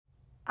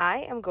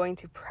I am going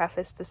to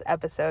preface this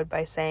episode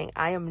by saying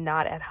I am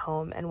not at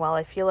home, and while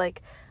I feel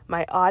like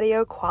my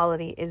audio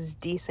quality is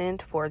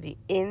decent for the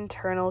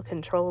internal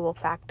controllable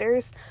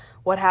factors,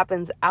 what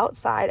happens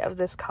outside of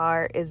this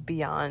car is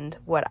beyond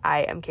what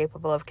I am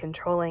capable of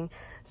controlling.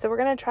 So we're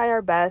going to try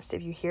our best.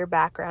 If you hear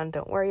background,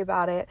 don't worry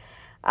about it.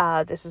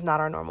 This is not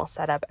our normal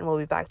setup, and we'll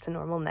be back to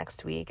normal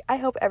next week. I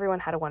hope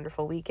everyone had a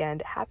wonderful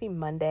weekend. Happy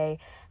Monday.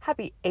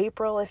 Happy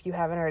April, if you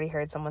haven't already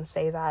heard someone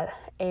say that.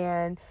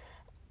 And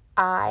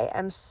I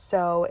am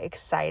so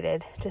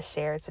excited to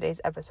share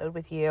today's episode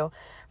with you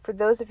for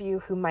those of you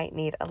who might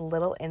need a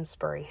little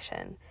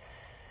inspiration.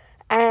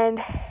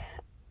 And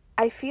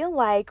I feel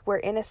like we're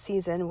in a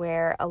season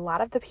where a lot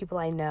of the people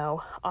I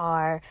know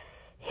are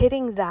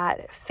hitting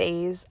that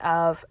phase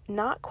of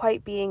not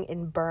quite being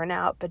in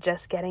burnout, but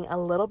just getting a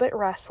little bit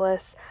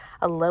restless,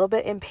 a little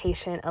bit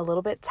impatient, a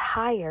little bit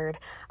tired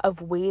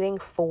of waiting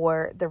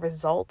for the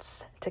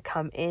results to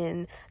come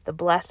in, the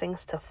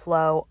blessings to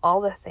flow,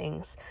 all the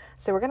things.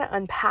 So we're going to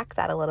unpack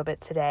that a little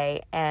bit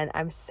today, and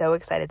I'm so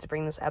excited to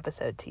bring this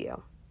episode to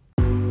you.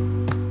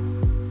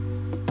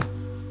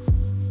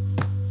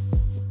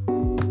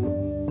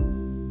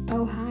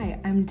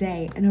 I'm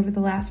Day, and over the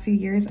last few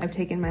years, I've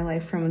taken my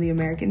life from the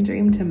American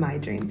dream to my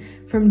dream,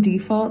 from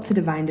default to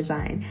divine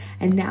design,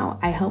 and now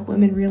I help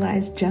women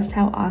realize just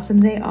how awesome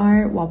they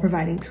are while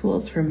providing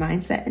tools for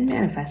mindset and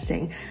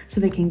manifesting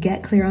so they can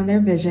get clear on their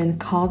vision,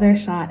 call their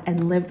shot,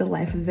 and live the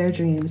life of their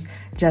dreams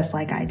just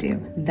like I do.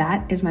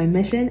 That is my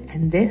mission,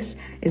 and this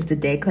is the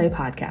Day Clay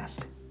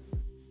Podcast.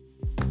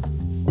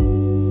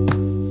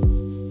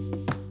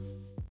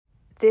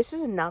 This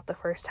is not the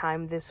first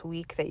time this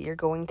week that you're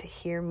going to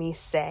hear me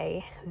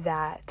say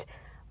that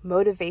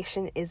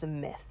motivation is a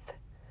myth.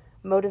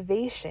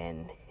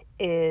 Motivation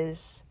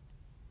is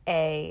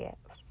a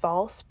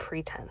false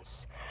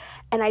pretense.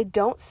 And I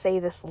don't say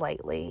this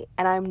lightly,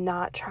 and I'm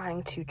not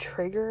trying to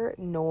trigger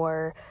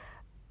nor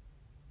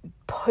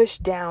push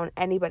down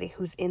anybody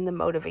who's in the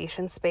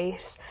motivation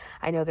space.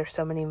 I know there's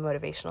so many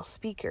motivational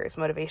speakers,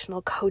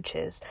 motivational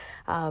coaches,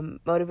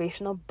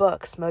 motivational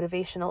books,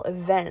 motivational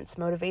events,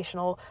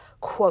 motivational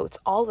quotes,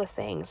 all the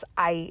things.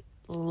 I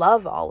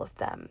love all of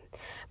them.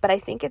 But I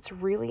think it's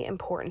really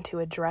important to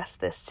address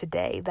this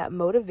today, that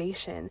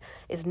motivation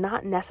is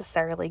not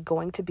necessarily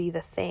going to be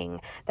the thing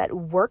that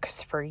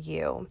works for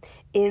you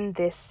in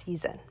this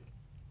season.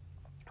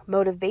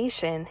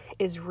 Motivation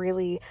is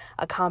really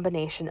a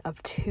combination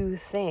of two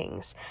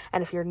things.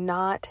 And if you're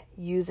not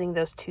using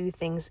those two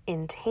things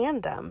in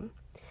tandem,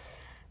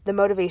 the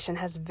motivation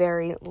has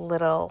very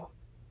little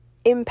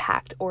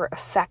impact or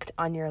effect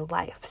on your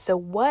life. So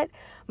what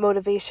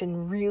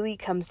motivation really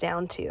comes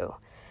down to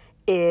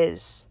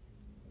is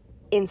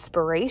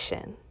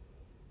inspiration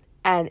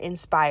and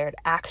inspired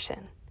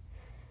action.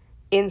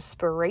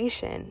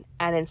 Inspiration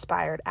and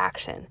inspired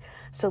action.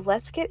 So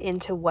let's get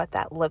into what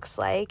that looks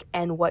like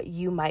and what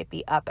you might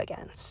be up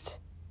against.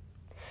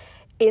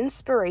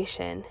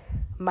 Inspiration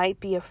might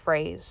be a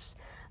phrase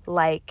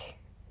like,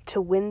 to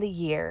win the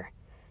year,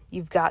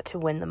 you've got to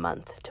win the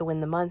month. To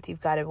win the month,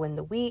 you've got to win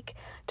the week.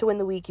 To win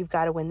the week, you've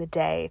got to win the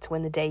day. To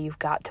win the day, you've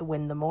got to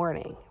win the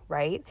morning,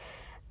 right?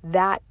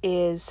 That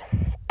is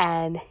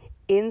an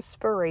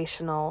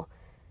inspirational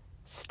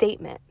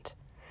statement.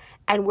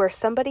 And where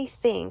somebody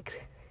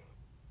think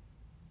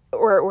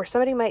or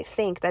somebody might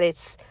think that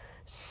it's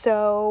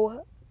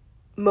so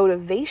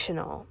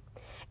motivational,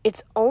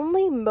 it's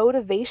only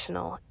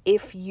motivational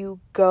if you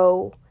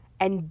go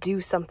and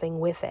do something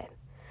with it.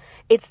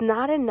 It's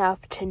not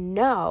enough to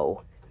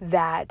know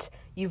that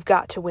you've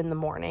got to win the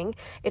morning.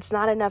 It's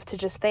not enough to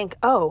just think,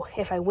 oh,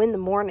 if I win the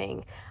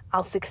morning,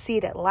 I'll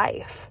succeed at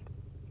life.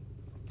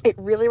 It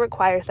really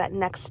requires that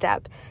next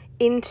step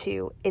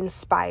into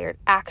inspired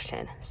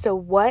action. So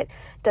what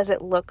does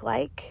it look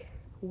like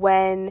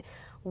when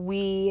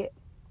we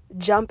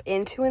jump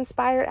into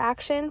inspired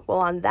action? Well,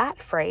 on that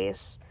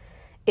phrase,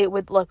 it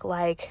would look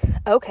like,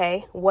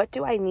 okay, what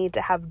do I need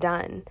to have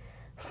done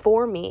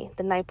for me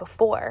the night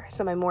before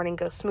so my morning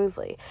goes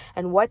smoothly?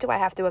 And what do I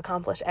have to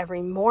accomplish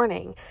every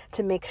morning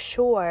to make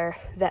sure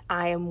that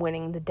I am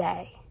winning the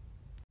day?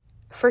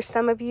 For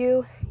some of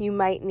you, you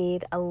might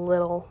need a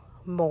little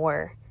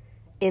more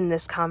in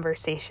this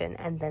conversation,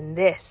 and then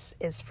this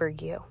is for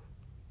you.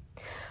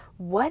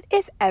 What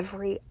if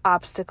every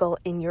obstacle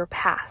in your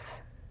path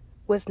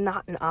was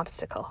not an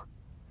obstacle?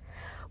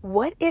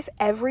 What if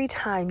every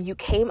time you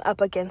came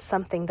up against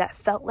something that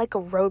felt like a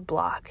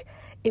roadblock,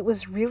 it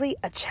was really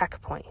a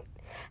checkpoint?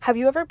 Have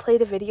you ever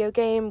played a video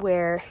game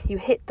where you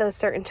hit those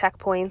certain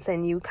checkpoints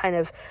and you kind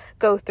of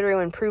go through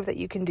and prove that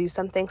you can do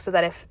something so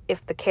that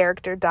if the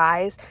character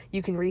dies,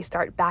 you can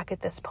restart back at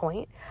this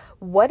point?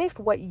 What if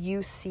what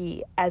you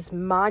see as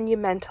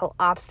monumental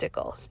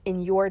obstacles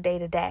in your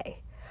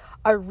day-to-day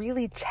are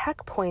really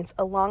checkpoints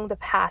along the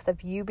path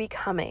of you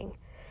becoming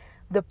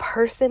the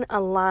person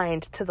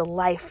aligned to the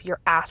life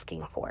you're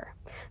asking for,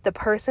 the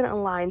person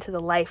aligned to the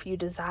life you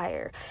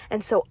desire?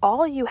 And so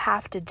all you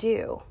have to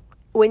do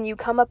when you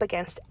come up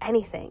against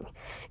anything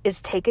is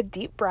take a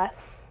deep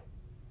breath,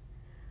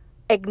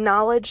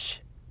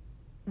 acknowledge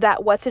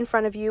that what's in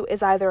front of you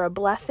is either a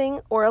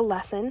blessing or a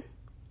lesson.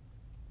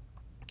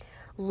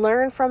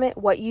 Learn from it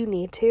what you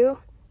need to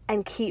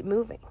and keep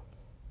moving.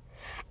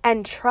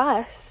 And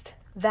trust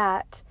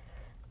that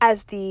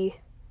as the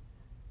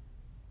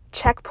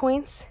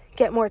checkpoints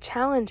get more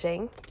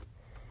challenging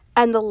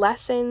and the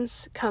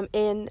lessons come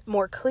in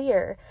more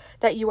clear,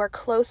 that you are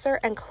closer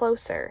and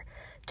closer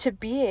to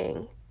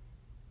being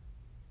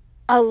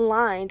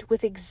aligned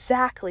with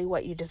exactly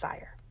what you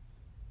desire.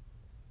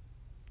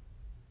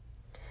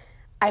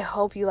 I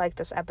hope you like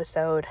this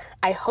episode.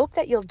 I hope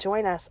that you'll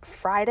join us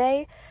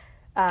Friday,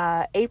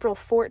 April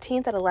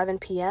 14th at 11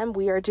 p.m.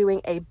 We are doing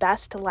a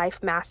Best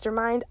Life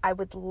Mastermind. I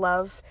would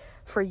love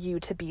for you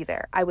to be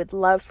there. I would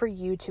love for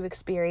you to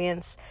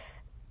experience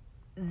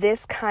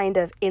this kind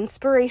of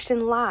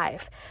inspiration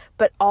live,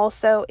 but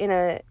also in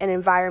an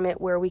environment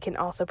where we can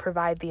also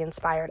provide the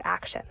inspired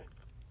action.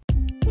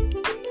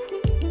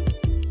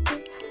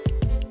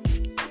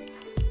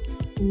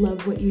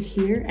 Love what you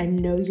hear and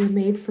know you're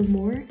made for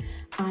more?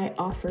 I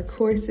offer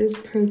courses,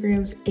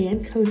 programs,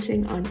 and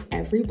coaching on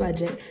every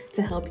budget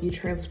to help you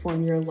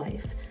transform your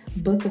life.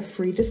 Book a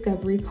free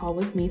discovery call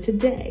with me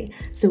today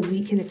so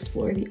we can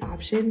explore the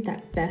option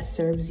that best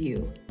serves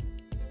you.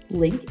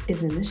 Link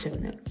is in the show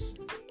notes.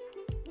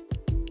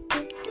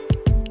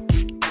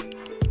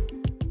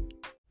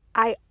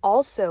 I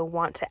also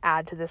want to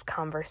add to this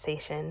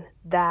conversation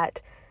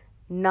that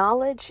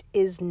knowledge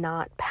is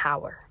not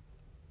power.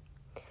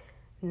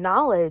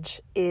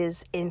 Knowledge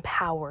is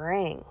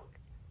empowering,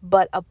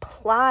 but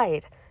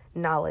applied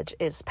knowledge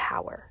is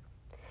power.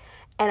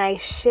 And I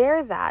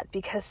share that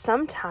because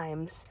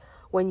sometimes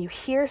when you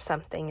hear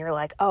something, you're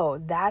like, oh,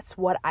 that's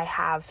what I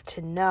have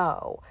to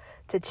know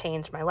to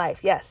change my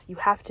life. Yes, you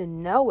have to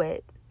know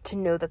it to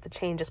know that the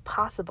change is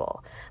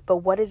possible. But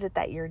what is it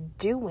that you're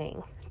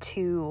doing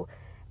to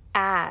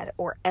add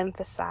or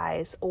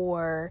emphasize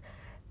or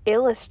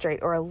illustrate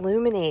or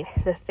illuminate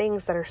the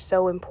things that are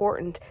so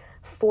important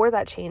for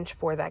that change,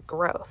 for that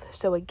growth?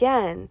 So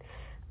again,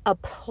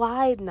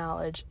 applied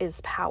knowledge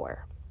is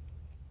power.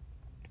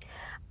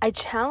 I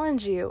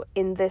challenge you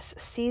in this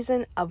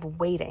season of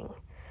waiting,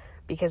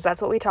 because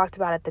that's what we talked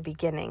about at the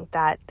beginning,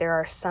 that there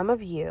are some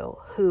of you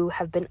who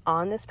have been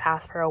on this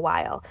path for a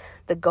while.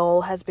 The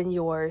goal has been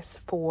yours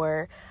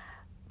for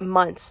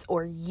months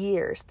or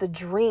years. The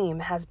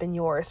dream has been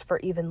yours for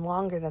even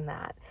longer than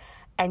that.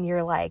 And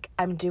you're like,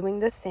 I'm doing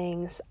the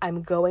things,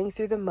 I'm going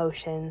through the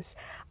motions.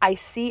 I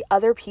see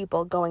other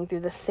people going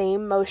through the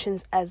same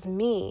motions as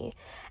me,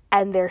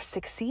 and they're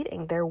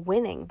succeeding, they're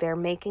winning, they're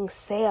making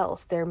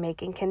sales, they're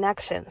making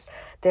connections,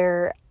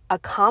 they're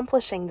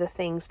accomplishing the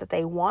things that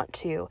they want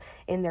to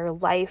in their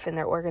life, in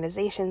their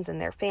organizations, in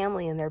their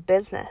family, in their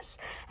business.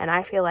 And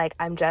I feel like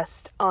I'm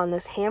just on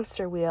this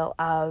hamster wheel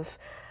of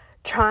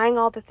trying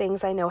all the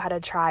things I know how to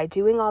try,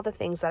 doing all the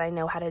things that I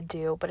know how to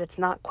do, but it's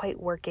not quite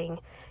working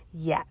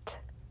yet.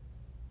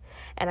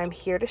 And I'm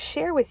here to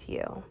share with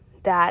you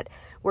that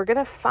we're going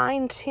to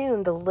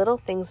fine-tune the little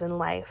things in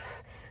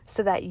life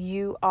so that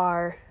you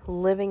are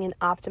living an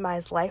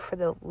optimized life for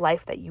the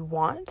life that you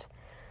want.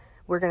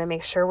 We're going to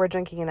make sure we're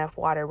drinking enough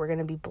water. We're going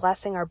to be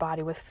blessing our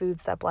body with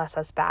foods that bless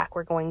us back.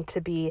 We're going to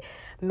be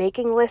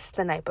making lists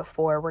the night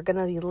before. We're going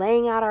to be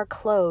laying out our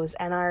clothes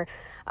and our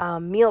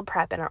meal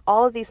prep and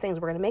all of these things.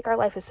 We're going to make our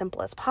life as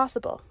simple as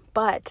possible.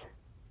 But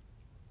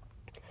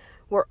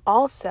we're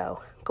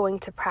also going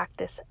to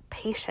practice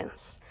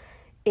patience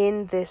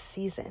in this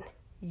season.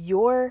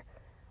 Your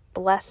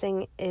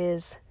blessing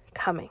is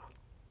coming.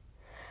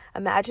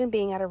 Imagine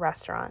being at a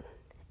restaurant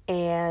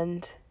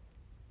and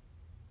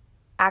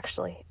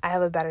actually, I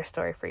have a better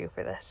story for you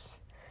for this.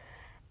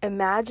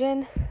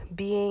 Imagine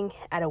being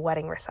at a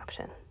wedding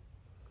reception.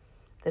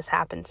 This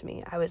happened to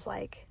me. I was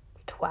like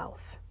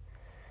 12.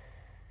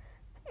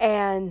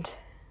 And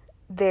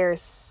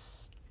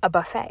there's a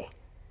buffet.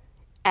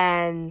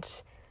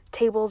 And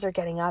tables are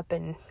getting up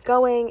and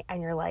going.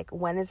 And you're like,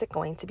 when is it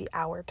going to be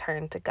our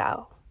turn to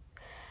go?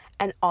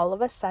 And all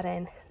of a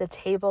sudden, the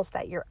tables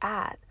that you're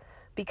at,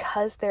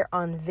 because they're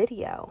on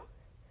video,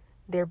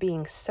 they're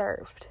being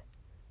served.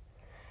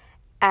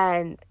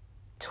 And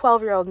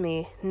 12-year-old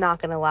me,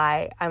 not gonna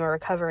lie, I'm a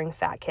recovering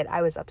fat kid.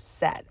 I was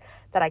upset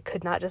that I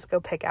could not just go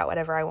pick out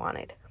whatever I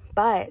wanted.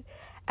 But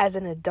as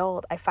an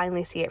adult, I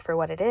finally see it for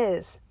what it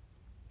is.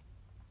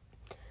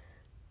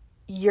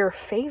 You're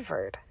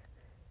favored.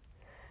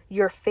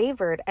 You're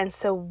favored. And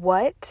so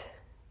what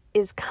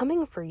is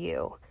coming for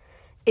you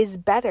is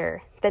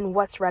better than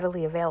what's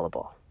readily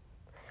available.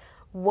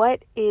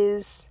 What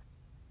is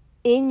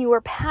in your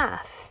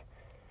path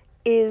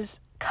is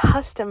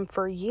custom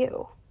for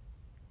you.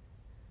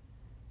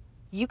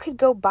 You could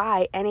go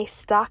buy any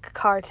stock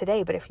car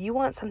today, but if you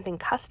want something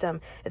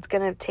custom, it's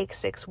going to take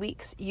 6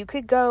 weeks. You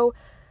could go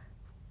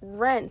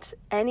rent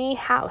any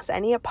house,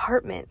 any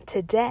apartment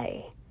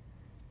today.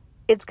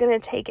 It's going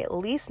to take at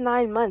least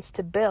 9 months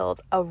to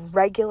build a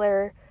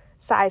regular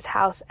size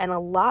house and a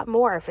lot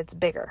more if it's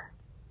bigger.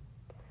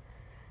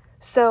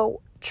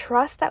 So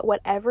trust that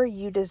whatever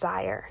you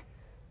desire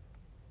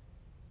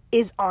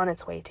is on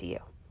its way to you,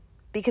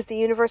 because the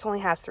universe only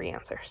has 3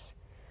 answers.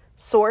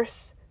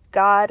 Source,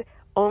 God,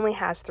 only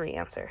has 3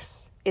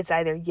 answers. It's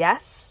either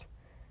yes,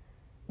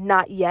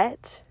 not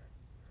yet,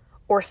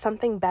 or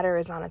something better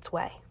is on its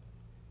way.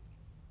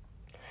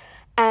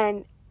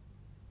 And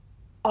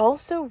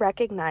also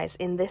recognize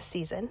in this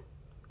season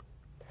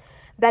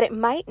that it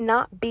might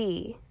not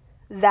be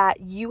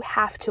that you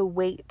have to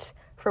wait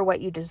for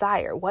what you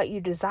desire. What you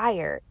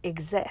desire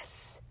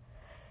exists.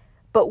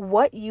 But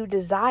what you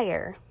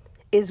desire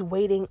is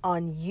waiting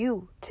on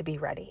you to be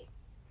ready,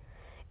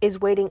 is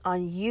waiting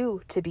on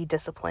you to be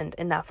disciplined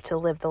enough to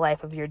live the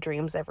life of your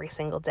dreams every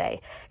single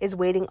day, is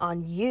waiting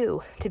on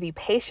you to be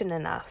patient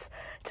enough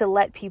to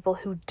let people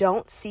who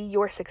don't see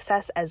your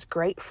success as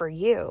great for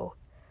you,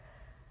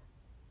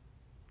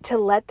 to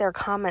let their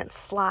comments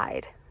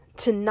slide,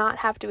 to not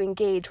have to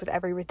engage with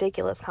every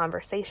ridiculous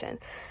conversation.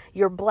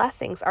 Your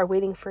blessings are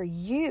waiting for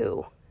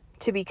you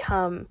to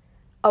become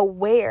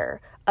aware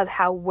of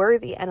how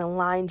worthy and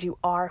aligned you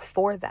are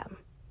for them.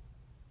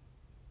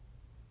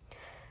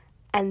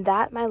 And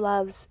that, my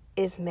loves,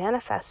 is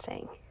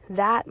manifesting.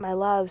 That, my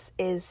loves,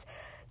 is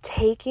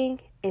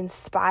taking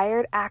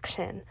inspired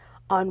action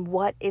on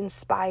what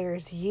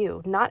inspires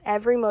you. Not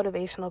every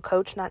motivational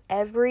coach, not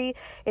every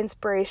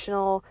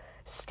inspirational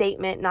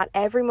statement, not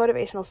every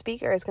motivational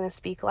speaker is going to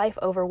speak life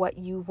over what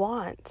you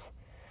want.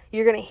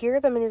 You're going to hear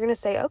them and you're going to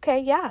say, okay,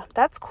 yeah,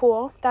 that's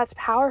cool. That's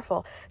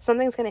powerful.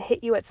 Something's going to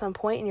hit you at some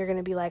point and you're going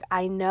to be like,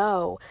 I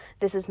know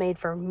this is made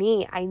for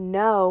me. I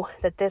know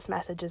that this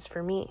message is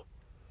for me.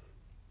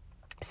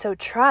 So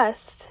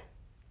trust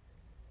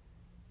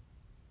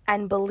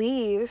and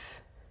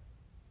believe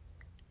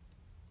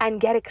and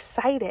get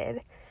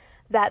excited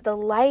that the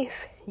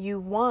life you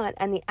want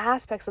and the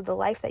aspects of the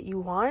life that you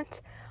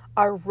want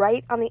are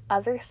right on the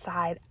other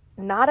side,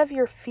 not of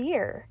your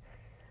fear.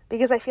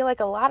 Because I feel like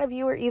a lot of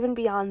you are even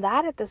beyond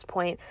that at this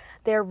point.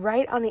 They're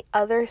right on the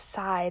other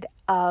side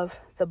of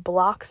the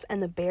blocks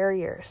and the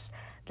barriers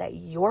that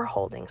you're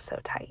holding so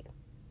tight.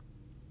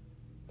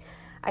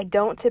 I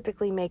don't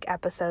typically make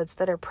episodes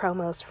that are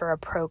promos for a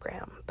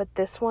program, but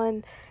this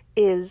one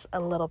is a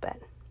little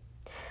bit.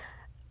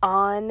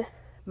 On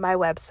my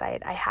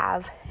website, I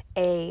have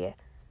a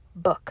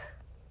book.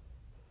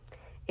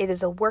 It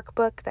is a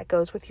workbook that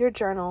goes with your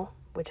journal,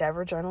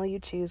 whichever journal you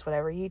choose,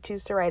 whatever you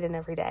choose to write in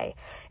every day.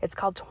 It's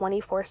called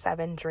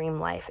 24/7 Dream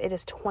Life. It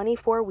is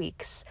 24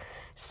 weeks,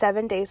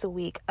 7 days a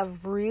week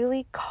of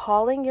really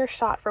calling your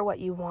shot for what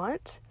you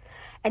want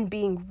and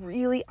being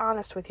really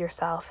honest with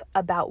yourself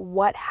about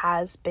what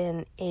has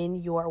been in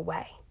your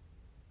way.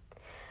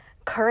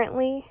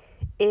 Currently,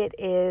 it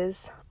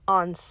is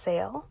on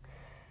sale.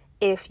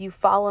 If you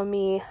follow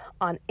me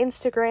on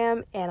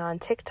Instagram and on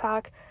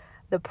TikTok,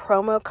 the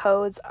promo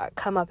codes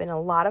come up in a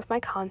lot of my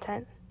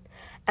content.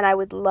 And I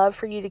would love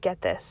for you to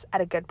get this at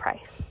a good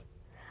price.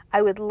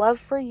 I would love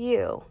for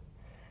you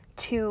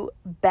to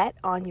bet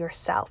on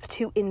yourself,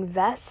 to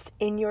invest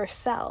in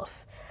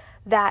yourself,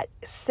 that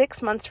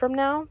 6 months from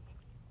now,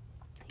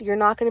 you're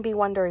not going to be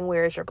wondering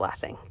where is your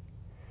blessing.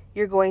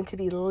 You're going to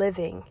be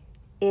living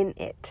in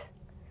it.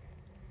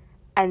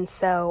 And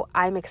so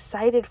I'm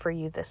excited for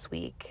you this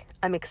week.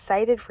 I'm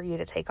excited for you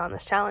to take on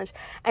this challenge.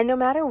 And no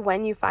matter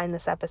when you find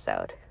this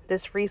episode,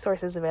 this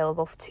resource is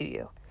available to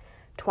you.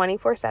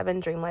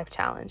 24/7 Dream Life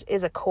Challenge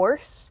is a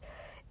course,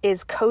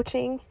 is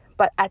coaching,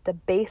 but at the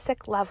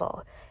basic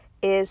level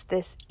is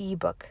this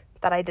ebook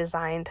that I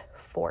designed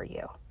for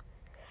you.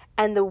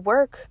 And the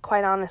work,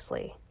 quite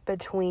honestly,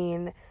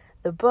 between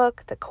the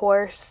book, the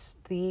course,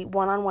 the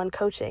one-on-one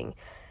coaching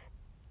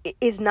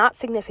is not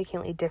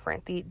significantly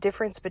different. The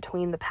difference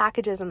between the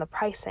packages and the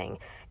pricing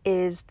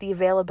is the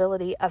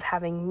availability of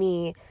having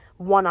me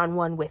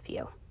one-on-one with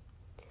you.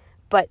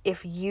 But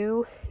if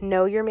you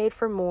know you're made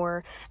for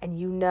more, and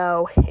you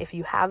know if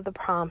you have the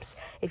prompts,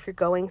 if you're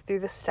going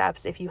through the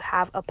steps, if you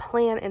have a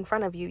plan in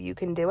front of you, you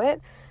can do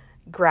it,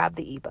 grab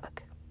the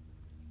ebook.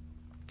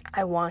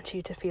 I want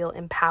you to feel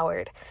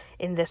empowered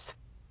in this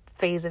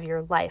phase of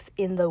your life,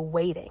 in the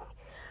waiting,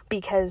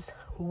 because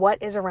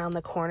what is around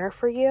the corner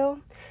for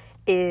you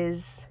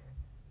is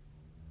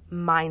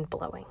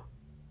mind-blowing.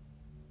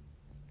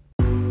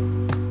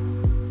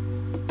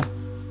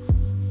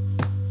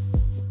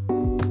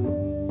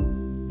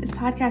 This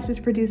podcast is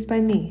produced by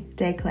me,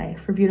 Day Clay,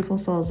 for beautiful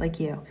souls like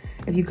you.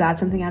 If you got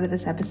something out of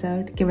this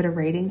episode, give it a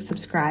rating,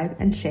 subscribe,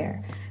 and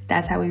share.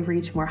 That's how we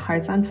reach more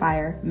hearts on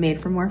fire, made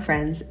for more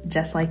friends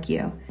just like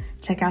you.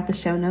 Check out the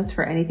show notes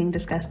for anything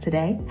discussed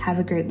today. Have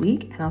a great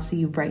week, and I'll see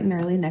you bright and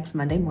early next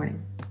Monday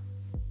morning.